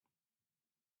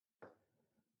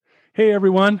Hey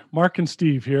everyone, Mark and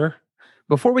Steve here.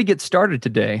 Before we get started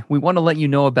today, we want to let you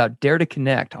know about Dare to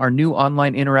Connect, our new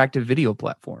online interactive video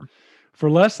platform.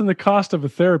 For less than the cost of a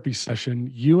therapy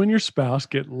session, you and your spouse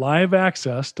get live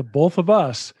access to both of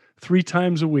us 3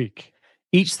 times a week.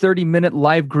 Each 30-minute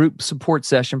live group support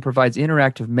session provides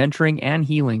interactive mentoring and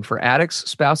healing for addicts,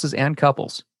 spouses, and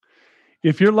couples.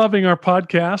 If you're loving our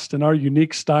podcast and our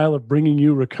unique style of bringing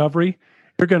you recovery,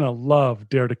 you're going to love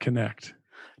Dare to Connect.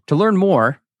 To learn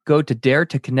more, go to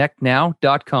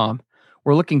daretoconnectnow.com.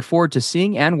 We're looking forward to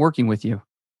seeing and working with you.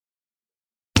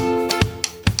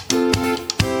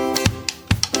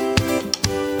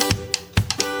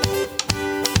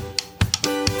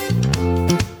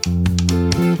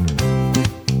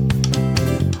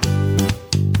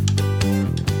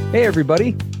 Hey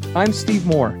everybody, I'm Steve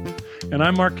Moore. And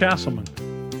I'm Mark Castleman.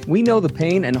 We know the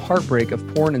pain and heartbreak of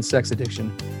porn and sex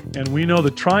addiction. And we know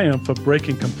the triumph of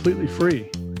breaking completely free.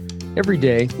 Every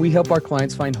day, we help our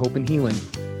clients find hope and healing.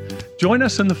 Join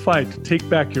us in the fight to take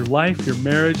back your life, your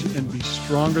marriage, and be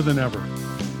stronger than ever.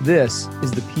 This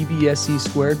is the PBSC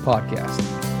Squared podcast.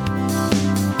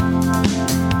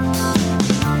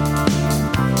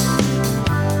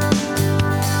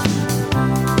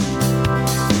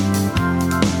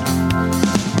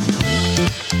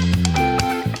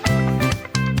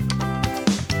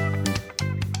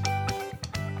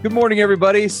 Good morning,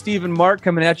 everybody. Steve and Mark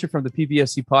coming at you from the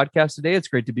PBSC podcast today. It's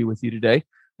great to be with you today.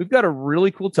 We've got a really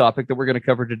cool topic that we're going to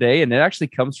cover today, and it actually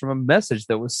comes from a message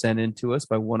that was sent in to us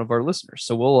by one of our listeners.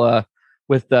 So we'll,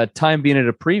 with time being at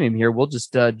a premium here, we'll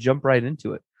just jump right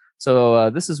into it. So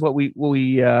this is what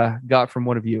we got from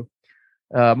one of you.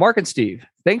 Mark and Steve,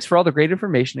 thanks for all the great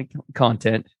information and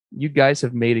content. You guys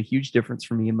have made a huge difference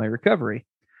for me in my recovery.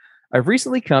 I've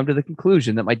recently come to the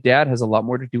conclusion that my dad has a lot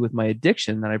more to do with my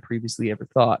addiction than I previously ever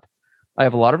thought. I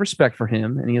have a lot of respect for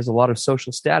him, and he has a lot of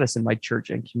social status in my church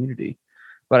and community.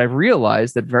 But I've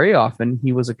realized that very often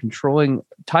he was a controlling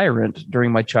tyrant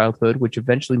during my childhood, which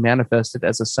eventually manifested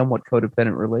as a somewhat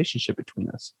codependent relationship between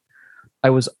us. I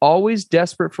was always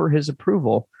desperate for his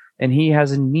approval, and he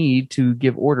has a need to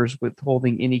give orders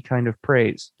withholding any kind of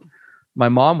praise. My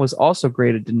mom was also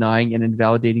great at denying and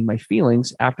invalidating my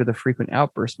feelings after the frequent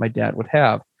outbursts my dad would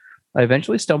have. I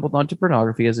eventually stumbled onto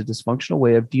pornography as a dysfunctional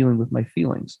way of dealing with my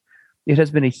feelings. It has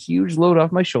been a huge load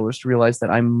off my shoulders to realize that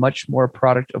I'm much more a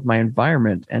product of my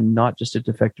environment and not just a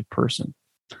defective person.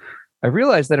 I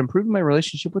realized that improving my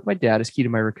relationship with my dad is key to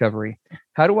my recovery.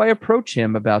 How do I approach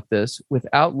him about this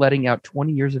without letting out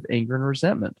 20 years of anger and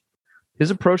resentment?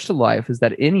 His approach to life is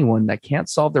that anyone that can't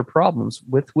solve their problems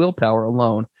with willpower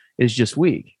alone is just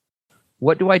weak.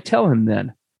 What do I tell him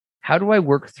then? How do I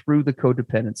work through the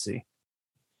codependency?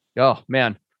 Oh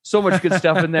man, so much good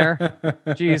stuff in there.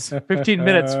 Jeez, 15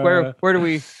 minutes. Where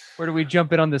do we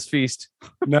jump in on this feast?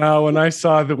 No, when I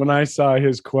saw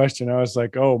his question, I was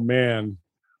like, oh man,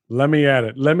 let me at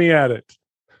it.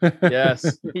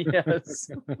 Yes.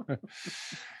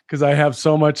 Because I have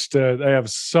so much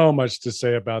to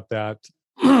say about that.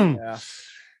 Yeah.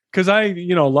 Because a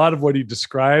lot of what he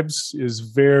describes is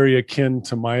very akin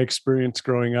to my experience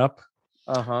growing up.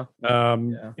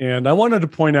 And I wanted to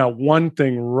point out one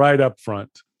thing right up front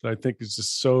that I think is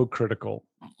just so critical.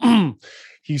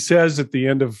 He says at the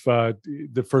end of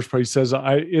the first part, he says,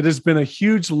 it has been a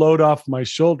huge load off my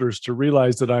shoulders to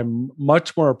realize that I'm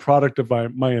much more a product of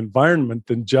my environment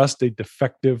than just a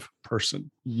defective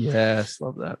person. Yes,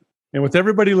 love that. And with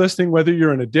everybody listening, whether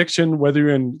you're in addiction, whether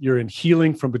you're in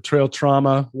healing from betrayal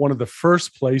trauma, one of the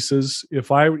first places,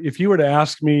 if you were to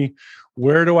ask me,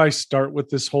 where do I start with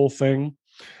this whole thing?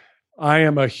 I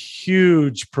am a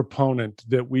huge proponent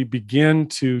that we begin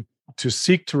to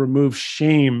seek to remove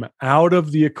shame out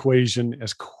of the equation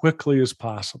as quickly as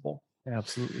possible.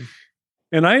 Absolutely.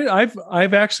 And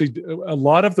I've actually, a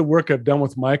lot of the work I've done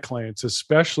with my clients,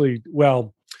 especially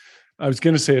with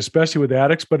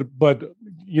addicts, but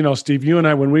Steve, you and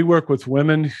I, when we work with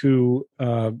women who,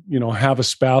 have a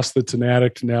spouse that's an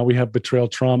addict, now we have betrayal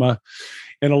trauma,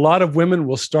 and a lot of women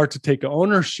will start to take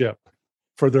ownership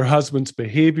for their husband's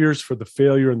behaviors, for the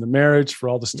failure in the marriage, for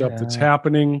all the stuff that's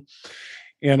happening.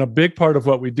 And a big part of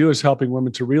what we do is helping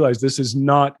women to realize this is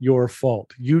not your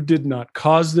fault. You did not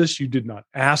cause this. You did not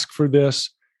ask for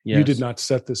this. Yes. You did not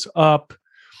set this up.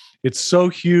 It's so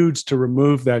huge to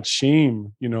remove that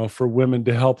shame, for women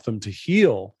to help them to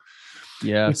heal.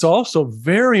 Yeah. It's also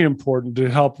very important to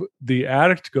help the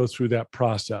addict go through that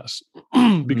process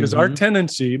because my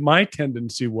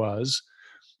tendency was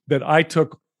that I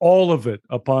took all of it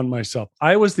upon myself.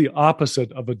 I was the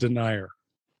opposite of a denier.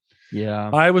 Yeah.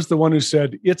 I was the one who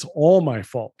said, it's all my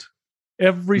fault.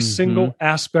 Every single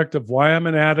aspect of why I'm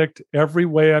an addict, every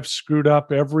way I've screwed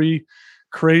up, every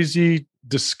crazy,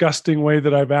 disgusting way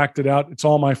that I've acted out, it's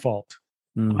all my fault.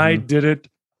 I did it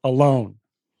alone.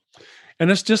 And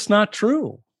it's just not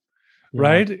true. Yeah,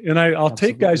 right. And I'll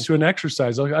take guys to an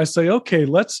exercise. I say, okay,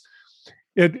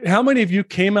 how many of you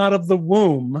came out of the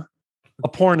womb a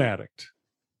porn addict?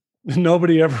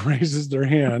 Nobody ever raises their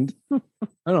hand. I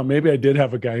don't know. Maybe I did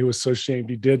have a guy who was so ashamed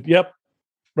he did. Yep.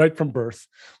 Right from birth.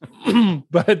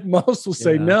 But most will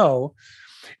say no.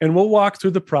 And we'll walk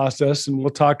through the process and we'll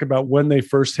talk about when they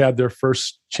first had their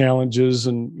first challenges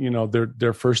and,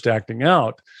 their first acting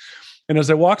out. And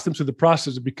as I walk them through the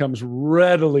process, it becomes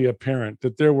readily apparent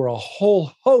that there were a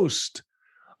whole host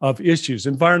of issues,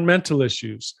 environmental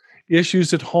issues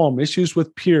at home, issues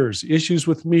with peers, issues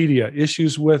with media,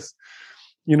 issues with,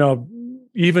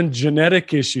 even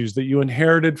genetic issues that you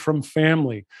inherited from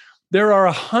family. There are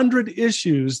 100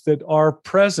 issues that are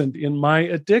present in my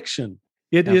addiction.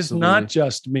 It is not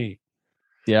just me.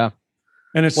 Yeah.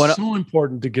 And it's so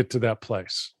important to get to that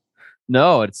place.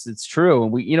 No, it's true.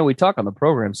 And we talk on the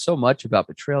program so much about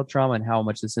betrayal trauma and how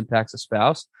much this impacts a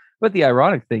spouse. But the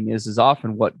ironic thing is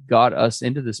often what got us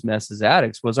into this mess as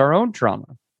addicts was our own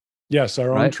trauma. Yes,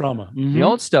 our own trauma. Mm-hmm. The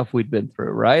old stuff we'd been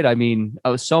through, right? I mean,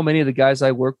 so many of the guys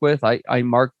I work with, I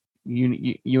Mark,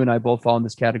 you and I both fall in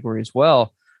this category as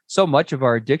well. So much of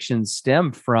our addictions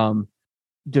stem from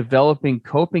developing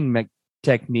coping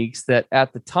techniques that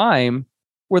at the time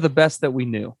were the best that we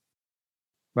knew,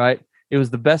 right? It was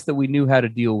the best that we knew how to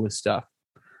deal with stuff.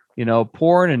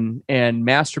 Porn and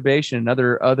masturbation and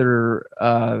other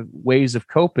ways of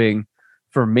coping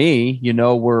for me,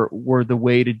 were the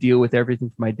way to deal with everything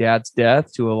from my dad's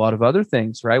death to a lot of other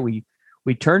things, right? We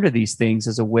turn to these things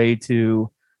as a way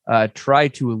to try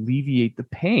to alleviate the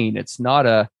pain. It's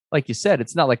not like you said,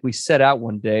 it's not like we set out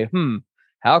one day,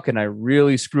 how can I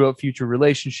really screw up future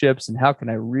relationships and how can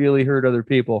I really hurt other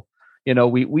people?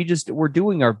 We're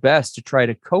doing our best to try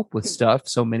to cope with stuff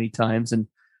so many times.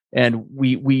 And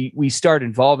we start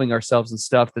involving ourselves in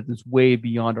stuff that is way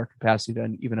beyond our capacity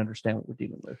to even understand what we're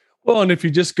dealing with. Well, and if you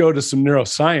just go to some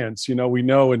neuroscience, we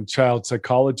know in child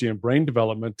psychology and brain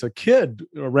development, a kid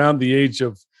around the age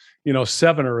of,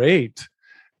 7 or 8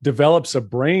 develops a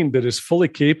brain that is fully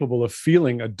capable of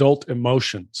feeling adult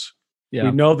emotions. Yeah.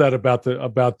 We know that about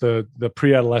the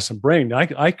pre-adolescent brain.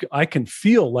 I can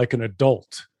feel like an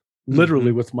adult,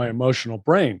 literally with my emotional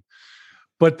brain.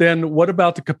 But then what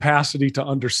about the capacity to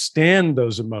understand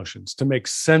those emotions, to make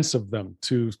sense of them,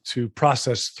 to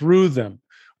process through them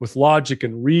with logic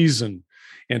and reason,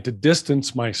 and to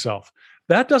distance myself?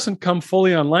 That doesn't come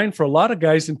fully online for a lot of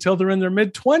guys until they're in their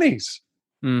mid-20s.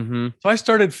 Mm-hmm. So I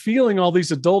started feeling all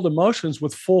these adult emotions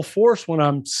with full force when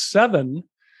I'm 7,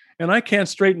 and I can't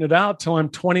straighten it out till I'm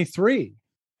 23.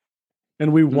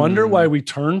 And we wonder why we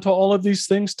turn to all of these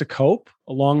things to cope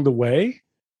along the way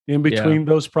in between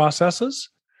those processes.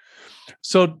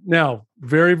 So now,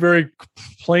 very, very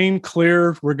plain,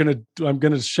 clear, I'm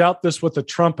going to shout this with a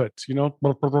trumpet,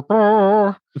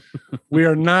 we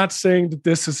are not saying that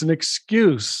this is an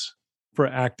excuse for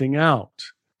acting out.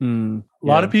 A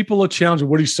lot of people are challenging.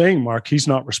 What are you saying, Mark? He's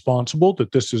not responsible,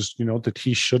 that this is, that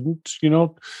he shouldn't,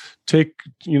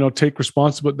 take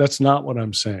responsibility. That's not what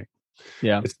I'm saying.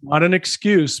 Yeah. It's not an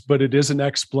excuse, but it is an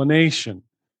explanation.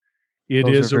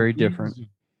 Those are very different.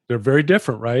 They're very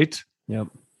different, right? Yep.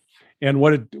 And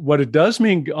what it does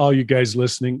mean, all you guys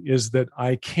listening, is that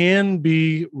I can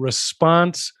be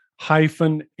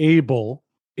response-able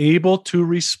to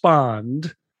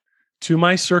respond to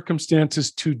my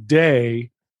circumstances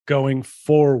today going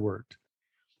forward.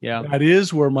 Yeah. That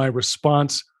is where my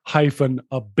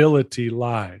response-ability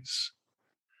lies.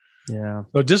 Yeah.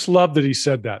 So just love that he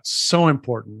said that. So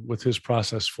important with his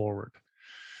process forward.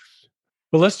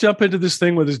 But let's jump into this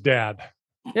thing with his dad.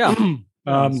 Yeah.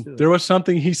 There was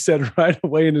something he said right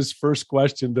away in his first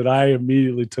question that I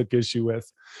immediately took issue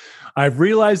with. I've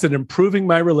realized that improving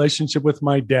my relationship with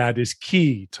my dad is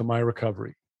key to my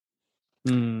recovery.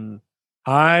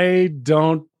 I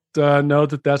don't know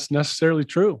that that's necessarily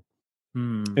true.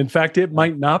 In fact, it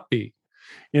might not be.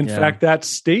 In fact, that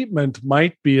statement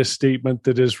might be a statement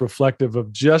that is reflective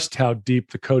of just how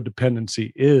deep the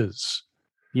codependency is.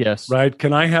 Yes. Right?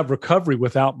 Can I have recovery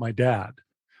without my dad?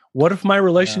 What if my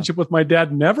relationship with my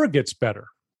dad never gets better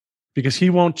because he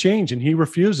won't change and he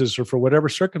refuses, or for whatever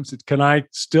circumstance? Can I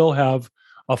still have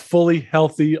a fully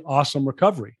healthy, awesome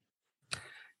recovery?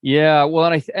 Yeah, well,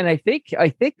 and I think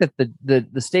that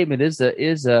the statement is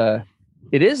a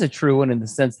true one in the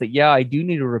sense that I do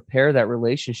need to repair that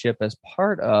relationship as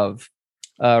part of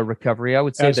recovery. I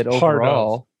would say that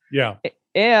overall,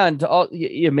 and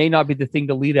it may not be the thing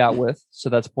to lead out with. So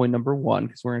that's point number one,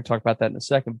 because we're going to talk about that in a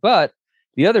second. But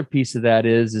The other piece of that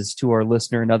is to our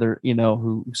listener and other,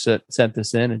 who sent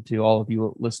this in, and to all of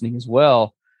you listening as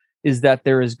well, is that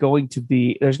there's going to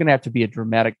have to be a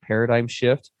dramatic paradigm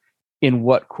shift in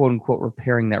what quote unquote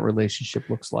repairing that relationship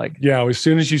looks like. Yeah. As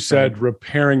soon as you said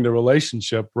repairing the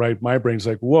relationship, right, my brain's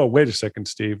like, whoa, wait a second,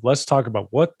 Steve. Let's talk about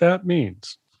what that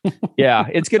means. Yeah,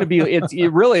 it's going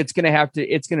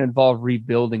to involve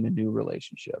rebuilding a new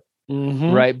relationship,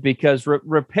 right? Because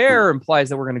repair implies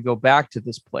that we're going to go back to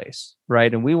this place,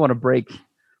 right? And we want to break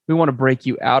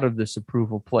you out of this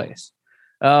approval place.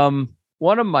 One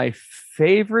of my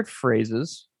favorite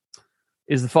phrases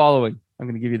is the following. I'm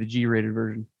going to give you the G-rated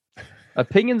version.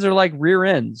 Opinions are like rear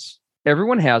ends.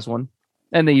 Everyone has one,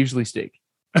 and they usually stink.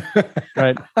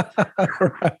 Right.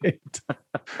 Right.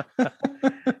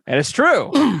 And it's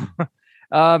true.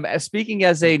 Speaking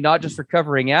as a not just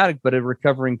recovering addict, but a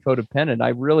recovering codependent, I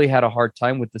really had a hard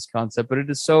time with this concept, but it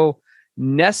is so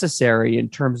necessary in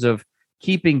terms of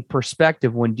keeping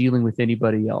perspective when dealing with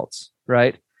anybody else,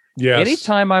 right? Yes.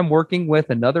 Anytime I'm working with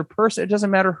another person, it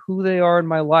doesn't matter who they are in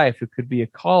my life. It could be a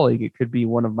colleague. It could be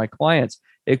one of my clients.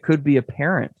 It could be a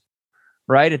parent.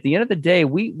 Right. At the end of the day,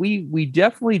 we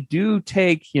definitely do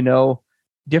take,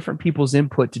 different people's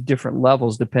input to different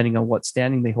levels, depending on what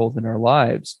standing they hold in our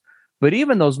lives. But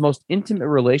even those most intimate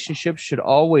relationships should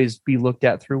always be looked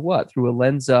at through what? Through a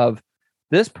lens of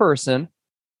this person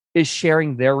is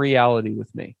sharing their reality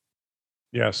with me.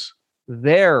 Yes.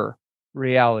 Their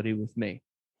reality with me.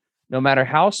 No matter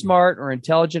how smart or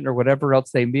intelligent or whatever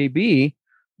else they may be,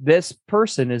 this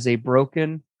person is a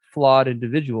broken, flawed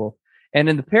individual. And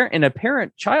in a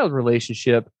parent-child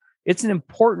relationship, it's an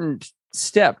important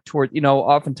step toward,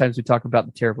 oftentimes we talk about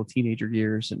the terrible teenager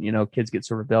years and, kids get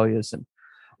so rebellious. And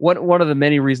one of the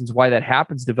many reasons why that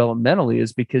happens developmentally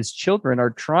is because children are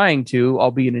trying to,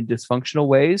 albeit in dysfunctional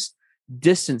ways,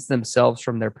 distance themselves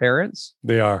from their parents.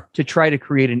 They are. To try to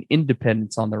create an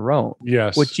independence on their own.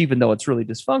 Yes. Which, even though it's really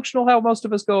dysfunctional how most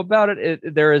of us go about it,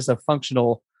 there is a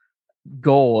functional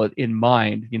goal in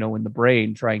mind, in the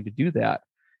brain trying to do that.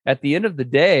 At the end of the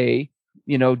day,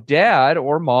 dad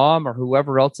or mom or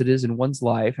whoever else it is in one's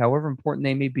life, however important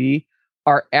they may be,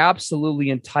 are absolutely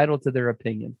entitled to their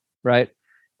opinion, right?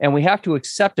 And we have to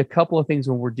accept a couple of things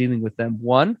when we're dealing with them.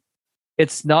 One,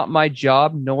 it's not my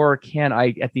job, nor can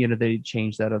I, at the end of the day,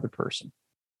 change that other person.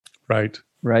 Right.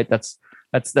 Right. That's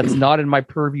not in my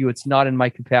purview. It's not in my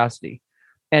capacity.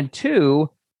 And two,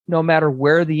 no matter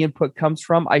where the input comes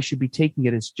from, I should be taking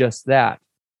it as just that.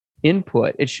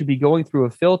 Input. It should be going through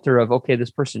a filter of, okay,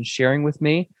 this person's sharing with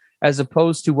me, as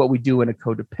opposed to what we do in a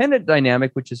codependent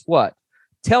dynamic, which is what?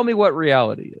 Tell me what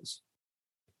reality is.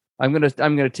 I'm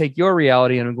going to take your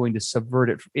reality and I'm going to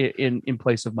subvert it in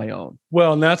place of my own.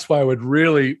 Well, and that's why I would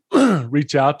really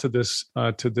reach out to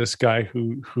this guy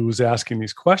who's asking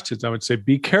these questions. I would say,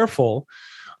 be careful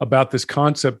about this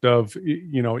concept of,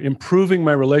 improving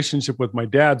my relationship with my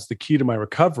dad's the key to my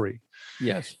recovery.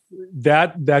 Yes.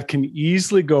 That can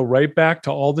easily go right back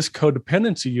to all this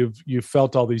codependency you've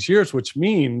felt all these years, which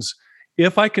means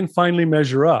if I can finally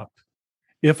measure up,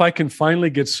 if I can finally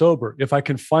get sober, if I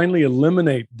can finally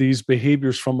eliminate these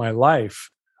behaviors from my life,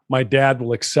 my dad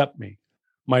will accept me.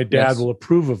 My dad will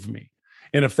approve of me.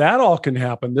 And if that all can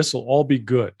happen, this will all be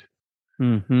good.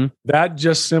 Mm-hmm. That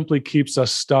just simply keeps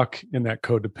us stuck in that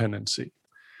codependency.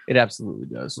 It absolutely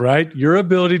does. Right? Your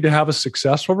ability to have a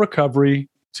successful recovery,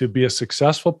 to be a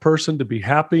successful person, to be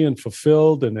happy and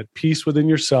fulfilled and at peace within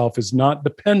yourself is not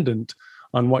dependent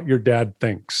on what your dad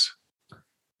thinks.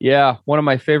 Yeah. One of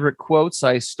my favorite quotes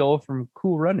I stole from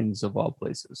Cool Runnings, of all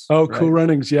places. Oh, right? Cool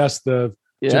Runnings. Yes. The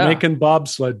Jamaican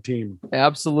bobsled team.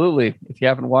 Absolutely. If you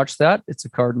haven't watched that, it's a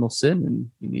cardinal sin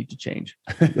and you need to change.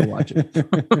 Go watch it.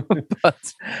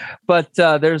 but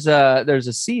there's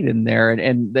a scene in there.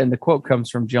 And then the quote comes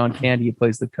from John Candy, who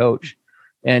plays the coach.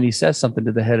 And he says something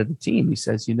to the head of the team. He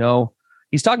says,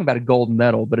 he's talking about a gold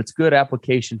medal, but it's good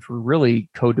application for really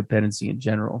codependency in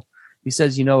general. He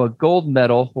says, a gold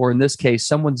medal, or in this case,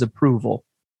 someone's approval,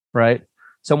 right?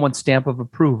 Someone's stamp of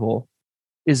approval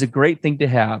is a great thing to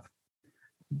have.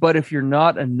 But if you're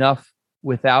not enough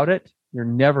without it, you're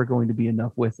never going to be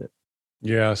enough with it.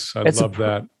 Yes, I love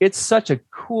that. It's such a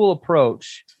cool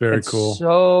approach. It's very cool.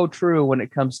 So true when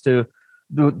it comes to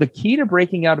the key to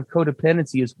breaking out of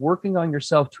codependency is working on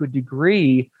yourself to a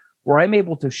degree where I'm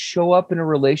able to show up in a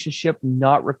relationship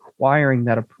not requiring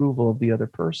that approval of the other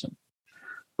person.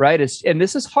 Right. And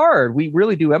this is hard. We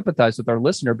really do empathize with our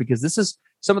listener because this is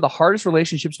some of the hardest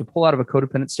relationships to pull out of a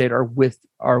codependent state are with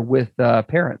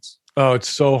parents. Oh, it's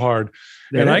so hard.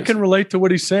 I can relate to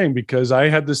what he's saying because I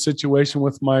had this situation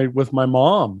with my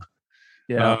mom.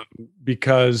 Yeah.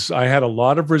 Because I had a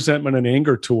lot of resentment and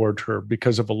anger toward her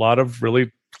because of a lot of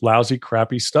really lousy,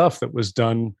 crappy stuff that was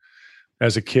done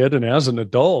as a kid and as an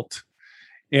adult.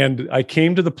 And I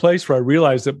came to the place where I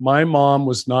realized that my mom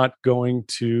was not going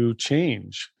to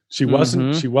change. She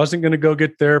wasn't going to go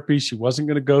get therapy. She wasn't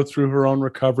going to go through her own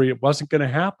recovery. It wasn't going to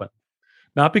happen.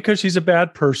 Not because she's a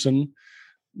bad person.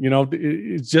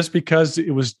 It's just because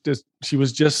she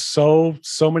was just so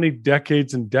many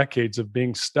decades and decades of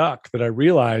being stuck that I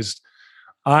realized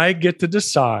I get to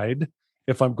decide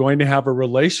if I'm going to have a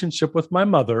relationship with my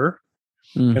mother.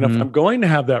 And if I'm going to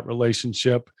have that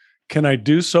relationship, can I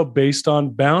do so based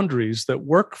on boundaries that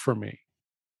work for me?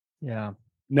 Yeah.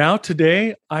 Now,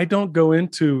 today, I don't go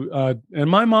into, and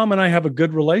my mom and I have a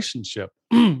good relationship,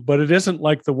 but it isn't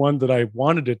like the one that I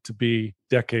wanted it to be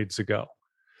decades ago.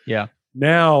 Yeah.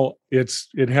 Now it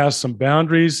has some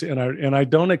boundaries, and I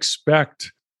don't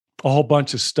expect a whole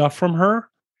bunch of stuff from her.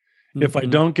 If I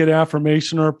don't get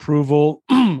affirmation or approval,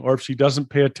 or if she doesn't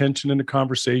pay attention in the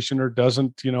conversation or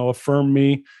doesn't, affirm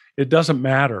me, it doesn't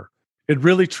matter. It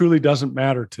really, truly doesn't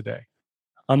matter today.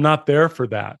 I'm not there for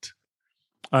that.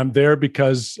 I'm there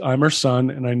because I'm her son,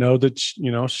 and I know that,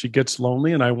 she gets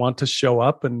lonely, and I want to show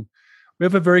up, and we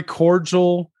have a very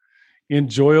cordial,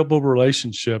 enjoyable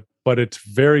relationship, but it's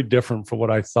very different from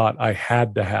what I thought I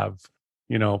had to have,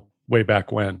 way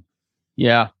back when.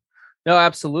 Yeah. No,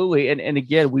 absolutely. And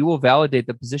again, we will validate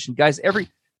the position. Guys,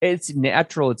 it's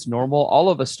natural, it's normal. All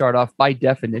of us start off by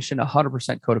definition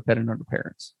 100% codependent on our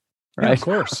parents. Right? Yeah, of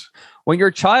course. When you're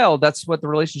a child, that's what the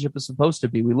relationship is supposed to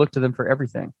be. We look to them for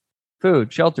everything.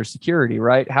 Food, shelter, security,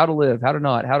 right? How to live, how to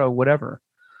not, how to whatever.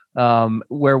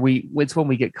 It's when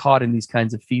we get caught in these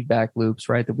kinds of feedback loops,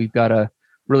 right? That we've got to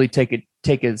really take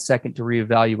a second to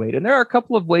reevaluate. And there are a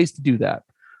couple of ways to do that,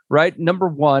 right? Number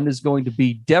one is going to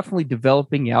be definitely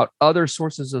developing out other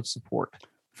sources of support.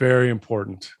 Very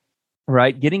important.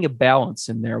 Right? Getting a balance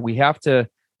in there. We have to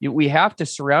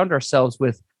surround ourselves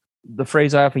with, the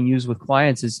phrase I often use with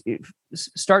clients is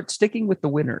start sticking with the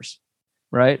winners,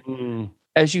 right?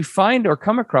 As you find or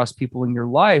come across people in your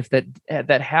life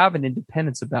that have an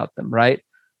independence about them, right?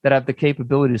 That have the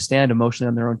capability to stand emotionally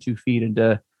on their own 2 feet and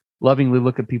to lovingly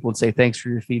look at people and say, thanks for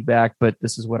your feedback, but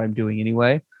this is what I'm doing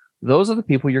anyway. Those are the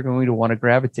people you're going to want to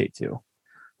gravitate to,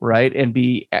 right? And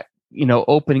be,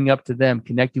 opening up to them,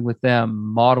 connecting with them,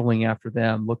 modeling after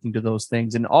them, looking to those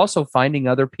things, and also finding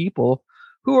other people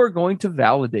who are going to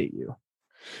validate you.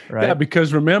 Right. Yeah,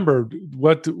 because remember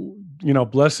what,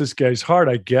 bless this guy's heart.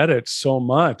 I get it so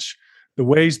much. The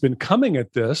way he's been coming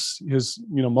at this,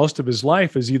 most of his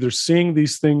life is either seeing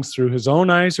these things through his own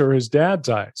eyes or his dad's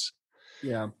eyes.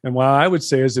 Yeah. And what I would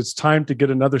say is it's time to get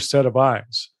another set of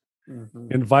eyes.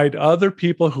 Invite other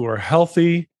people who are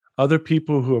healthy, other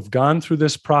people who have gone through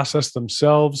this process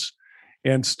themselves,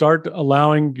 and start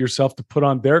allowing yourself to put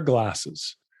on their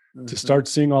glasses. To start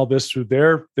seeing all this through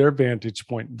their vantage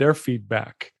point, their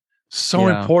feedback. So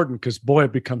important, because boy,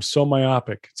 it becomes so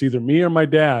myopic. It's either me or my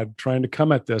dad trying to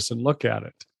come at this and look at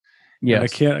it. Yeah, I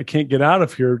can't get out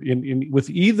of here with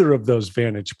either of those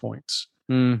vantage points.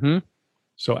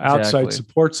 So outside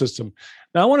support system.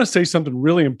 Now I want to say something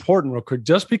really important real quick.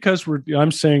 Just because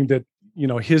I'm saying that,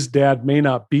 his dad may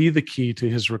not be the key to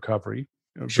his recovery,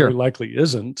 very likely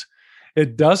isn't.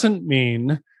 It doesn't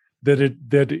mean that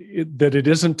it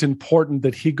isn't important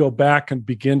that he go back and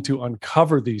begin to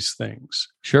uncover these things.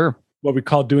 Sure. What we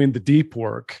call doing the deep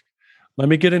work. Let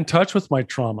me get in touch with my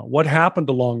trauma. What happened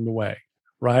along the way,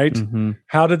 right?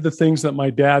 How did the things that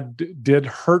my dad did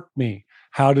hurt me?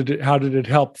 How did it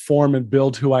help form and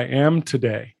build who I am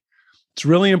today? It's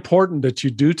really important that you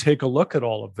do take a look at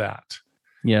all of that.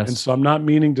 Yes. And so I'm not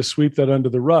meaning to sweep that under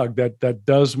the rug. That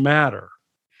does matter.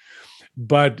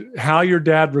 But how your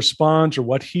dad responds or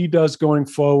what he does going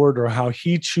forward or how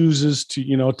he chooses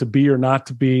to, to be or not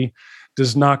to be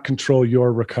does not control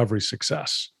your recovery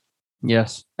success.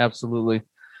 Yes, absolutely.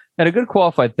 And a good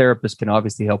qualified therapist can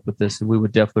obviously help with this. And we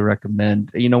would definitely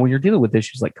recommend, when you're dealing with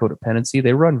issues like codependency,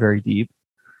 they run very deep,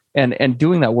 and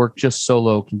doing that work just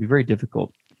solo can be very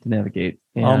difficult to navigate.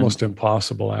 And almost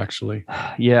impossible, actually.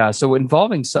 Yeah. So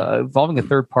involving a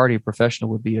third party professional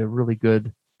would be a really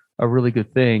good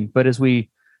thing. But as we,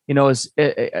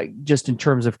 just in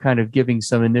terms of kind of giving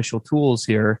some initial tools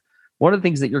here, one of the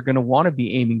things that you're going to want to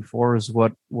be aiming for is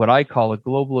what I call a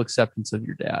global acceptance of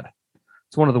your dad.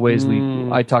 It's one of the ways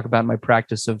I talk about in my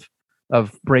practice of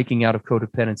breaking out of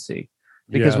codependency.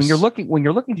 Because when you're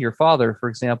looking to your father, for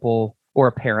example, or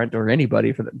a parent or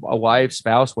anybody, for a wife,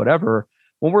 spouse, whatever,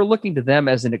 when we're looking to them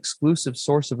as an exclusive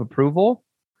source of approval,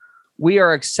 we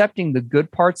are accepting the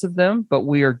good parts of them, but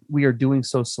we are doing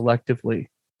so selectively.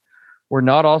 we're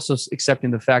not also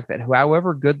accepting the fact that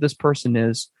however good this person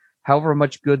is, however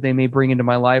much good they may bring into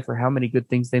my life, or how many good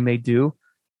things they may do,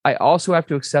 I also have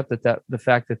to accept that the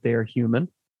fact that they are human,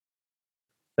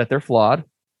 that they're flawed,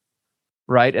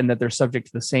 right? And that they're subject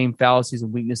to the same fallacies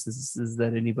and weaknesses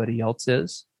that anybody else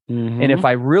is. Mm-hmm. And if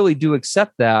I really do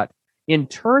accept that, in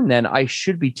turn, then I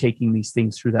should be taking these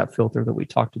things through that filter that we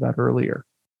talked about earlier,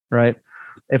 right?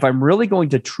 If I'm really going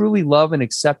to truly love and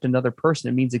accept another person,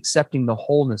 it means accepting the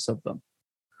wholeness of them,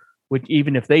 which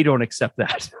even if they don't accept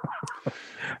that.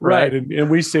 Right. And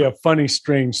we say a funny,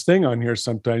 strange thing on here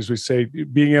sometimes. We say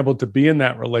being able to be in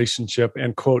that relationship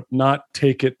and, quote, not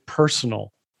take it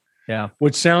personal. Yeah.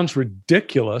 Which sounds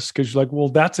ridiculous because you're like, well,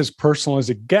 that's as personal as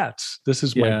it gets. This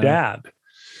is my dad.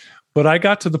 But I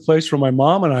got to the place where my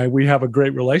mom and we have a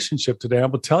great relationship today. I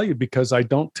will tell you, because I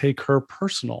don't take her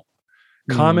personal.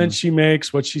 Comments she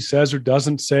makes, what she says or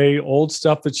doesn't say, old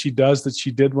stuff that she does that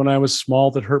she did when I was small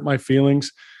that hurt my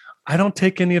feelings. I don't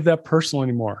take any of that personal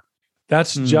anymore.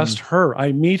 That's just her.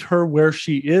 I meet her where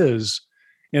she is,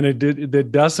 and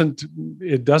it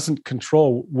doesn't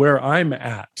control where I'm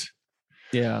at.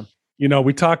 Yeah. You know,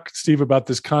 we talk, Steve, about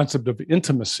this concept of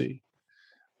intimacy,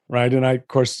 right? And of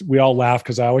course, we all laugh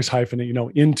because I always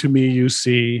hyphenate, into me, you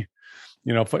see.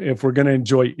 If we're going to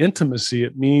enjoy intimacy,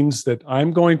 it means that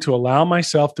I'm going to allow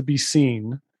myself to be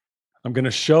seen. I'm going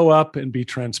to show up and be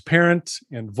transparent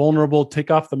and vulnerable,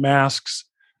 take off the masks,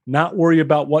 not worry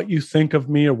about what you think of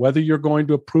me or whether you're going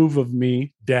to approve of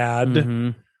me, Dad. Mm-hmm.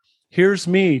 Here's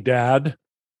me, Dad,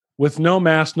 with no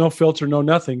mask, no filter, no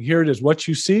nothing. Here it is. What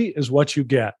you see is what you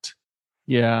get.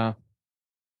 Yeah.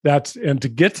 And to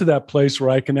get to that place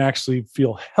where I can actually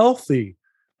feel healthy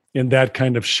in that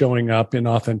kind of showing up in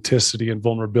authenticity and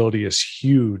vulnerability is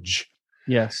huge.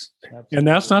 Yes. Absolutely. And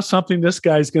that's not something this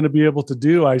guy's going to be able to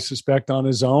do, I suspect, on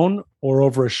his own or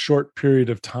over a short period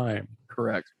of time.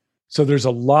 Correct. So there's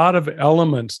a lot of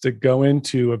elements that go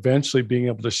into eventually being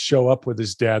able to show up with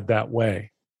his dad that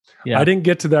way. Yeah. I didn't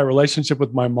get to that relationship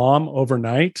with my mom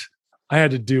overnight. I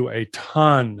had to do a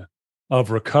ton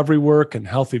of recovery work and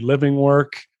healthy living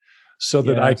work so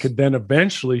that I could then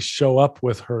eventually show up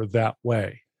with her that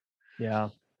way. Yeah.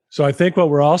 So I think what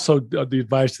we're also, the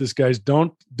advice to this guy is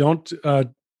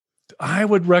I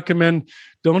would recommend,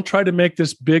 don't try to make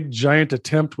this big giant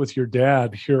attempt with your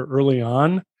dad here early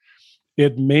on.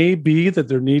 It may be that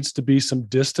there needs to be some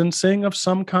distancing of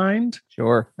some kind.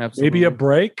 Sure. Absolutely. Maybe a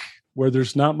break where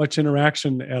there's not much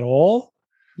interaction at all.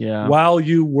 Yeah. While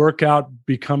you work out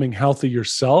becoming healthy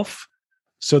yourself,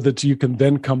 so that you can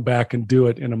then come back and do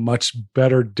it in a much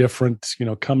better, different,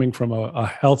 coming from a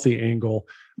healthy angle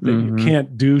that you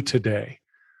can't do today.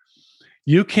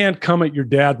 You can't come at your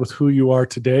dad with who you are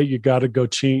today. You got to go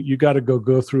change. You got to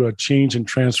go through a change and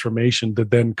transformation to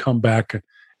then come back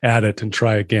at it and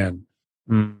try again.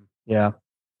 Yeah.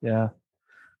 Yeah.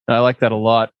 I like that a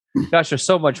lot. Gosh, there's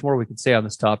so much more we could say on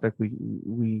this topic.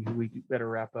 We better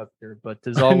wrap up here. But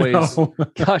as always,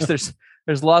 gosh, there's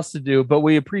lots to do. But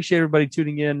we appreciate everybody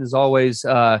tuning in. As always,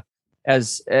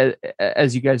 as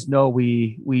you guys know,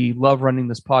 we love running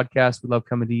this podcast. We love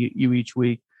coming to you each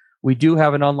week. We do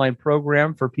have an online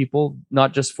program for people,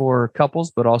 not just for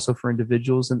couples, but also for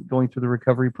individuals and going through the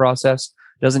recovery process.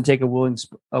 It doesn't take a willing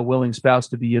spouse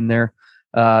to be in there.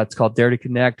 It's called Dare to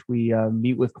Connect. We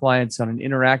meet with clients on an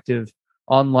interactive,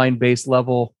 online-based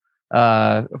level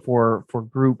for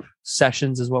group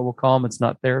sessions is what we'll call them. It's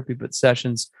not therapy, but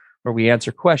sessions where we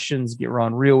answer questions, get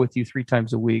Ron real with you 3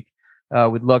 times a week.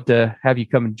 We'd love to have you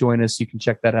come and join us. You can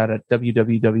check that out at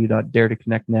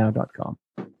www.daretoconnectnow.com.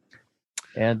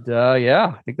 And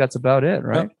I think that's about it,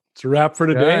 right? Well, it's a wrap for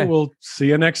today. Right. We'll see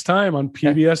you next time on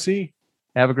PBSE.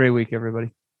 Have a great week,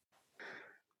 everybody.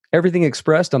 Everything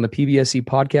expressed on the PBSE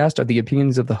podcast are the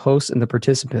opinions of the hosts and the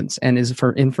participants and is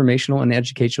for informational and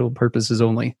educational purposes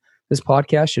only. This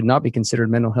podcast should not be considered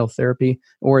mental health therapy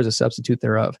or as a substitute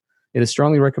thereof. It is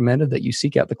strongly recommended that you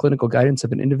seek out the clinical guidance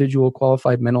of an individual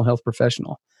qualified mental health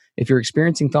professional. If you're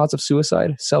experiencing thoughts of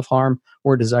suicide, self-harm,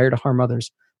 or a desire to harm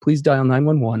others, please dial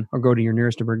 911 or go to your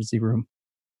nearest emergency room.